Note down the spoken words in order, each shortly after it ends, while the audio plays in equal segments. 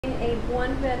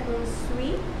one bedroom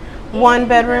suite. One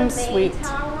bedroom suite.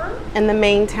 Tower, in the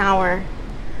main tower.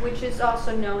 which is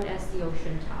also known as the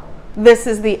Ocean Tower. This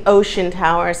is the Ocean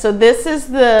Tower. So this is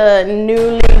the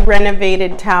newly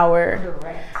renovated tower.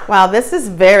 Correct. Wow, this is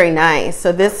very nice.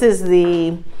 So this is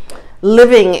the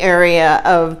living area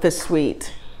of the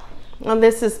suite. Well,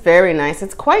 this is very nice.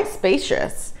 It's quite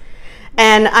spacious.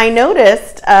 And I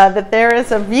noticed that there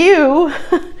is a view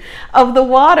of the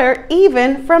water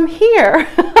even from here.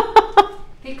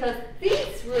 Because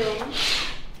these rooms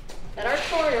that are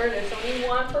shorter, there's only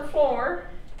one per floor,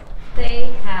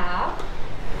 they have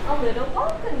a little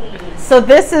balcony. So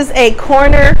this is a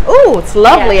corner. Ooh, it's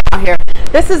lovely out here.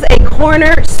 This is a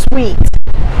corner suite.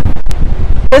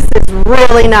 This is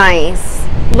really nice.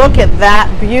 Look at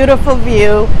that beautiful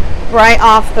view right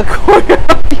off the corner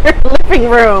of your living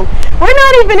room. We're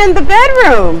not even in the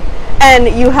bedroom. And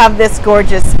you have this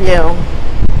gorgeous view.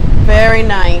 Very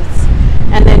nice.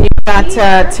 And then you've got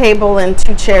a table and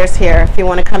 2 chairs here if you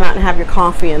want to come out and have your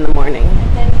coffee in the morning.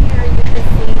 And then here you can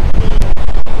see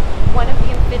one of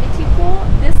the infinity pool.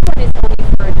 This one is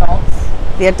only for adults.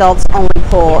 The adults only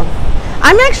pool.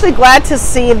 I'm actually glad to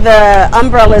see the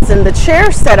umbrellas and the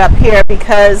chairs set up here,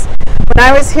 because when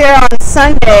I was here on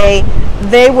Sunday,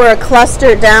 they were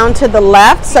clustered down to the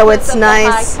left, so it's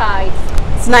nice.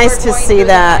 It's nice to see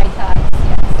that.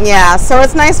 Yeah, so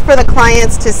it's nice for the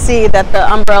clients to see that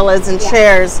the umbrellas and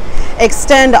chairs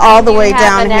extend all the way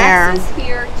down here. Access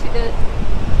here to the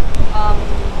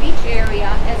beach area,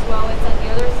 as well as on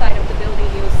the other side of the building.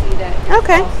 You'll see that.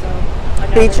 Okay.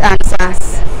 Also Beach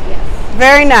access. Yes.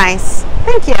 Very nice.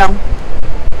 Thank you.